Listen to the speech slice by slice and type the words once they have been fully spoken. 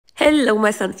Hello, my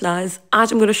sunflowers.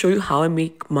 आज I'm going to show you how I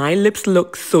make my lips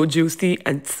look so juicy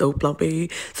and so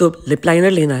plumpy. So lip liner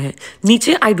लेना है.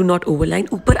 नीचे I do not overline.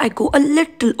 ऊपर I go a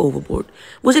little overboard.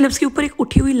 मुझे lips के ऊपर एक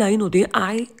उठी हुई line होती है.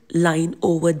 I line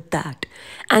over that,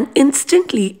 and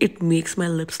instantly it makes my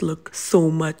lips look so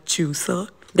much juicier.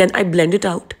 Then I blend it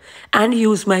out and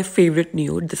use my favorite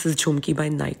nude. This is Jhumki by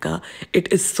Nykaa.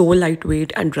 It is so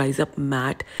lightweight and dries up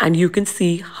matte. And you can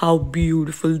see how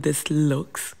beautiful this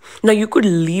looks. Now you could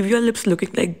leave your lips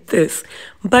looking like this,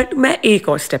 but मैं एक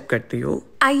और step करती हूँ.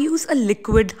 I use a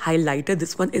liquid highlighter.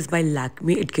 This one is by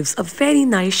Lakme. It gives a very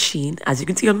nice sheen, as you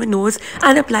can see on my nose,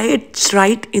 and apply it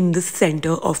right in the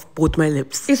center of both my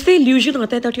lips. इससे illusion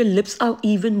आता है that your lips are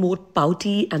even more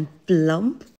pouty and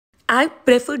plump. I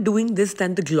prefer doing this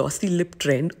than the glossy lip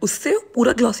trend. उससे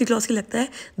पूरा glossy लगता है.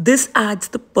 This adds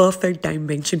the perfect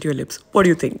dimension to your lips. What do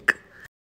you think?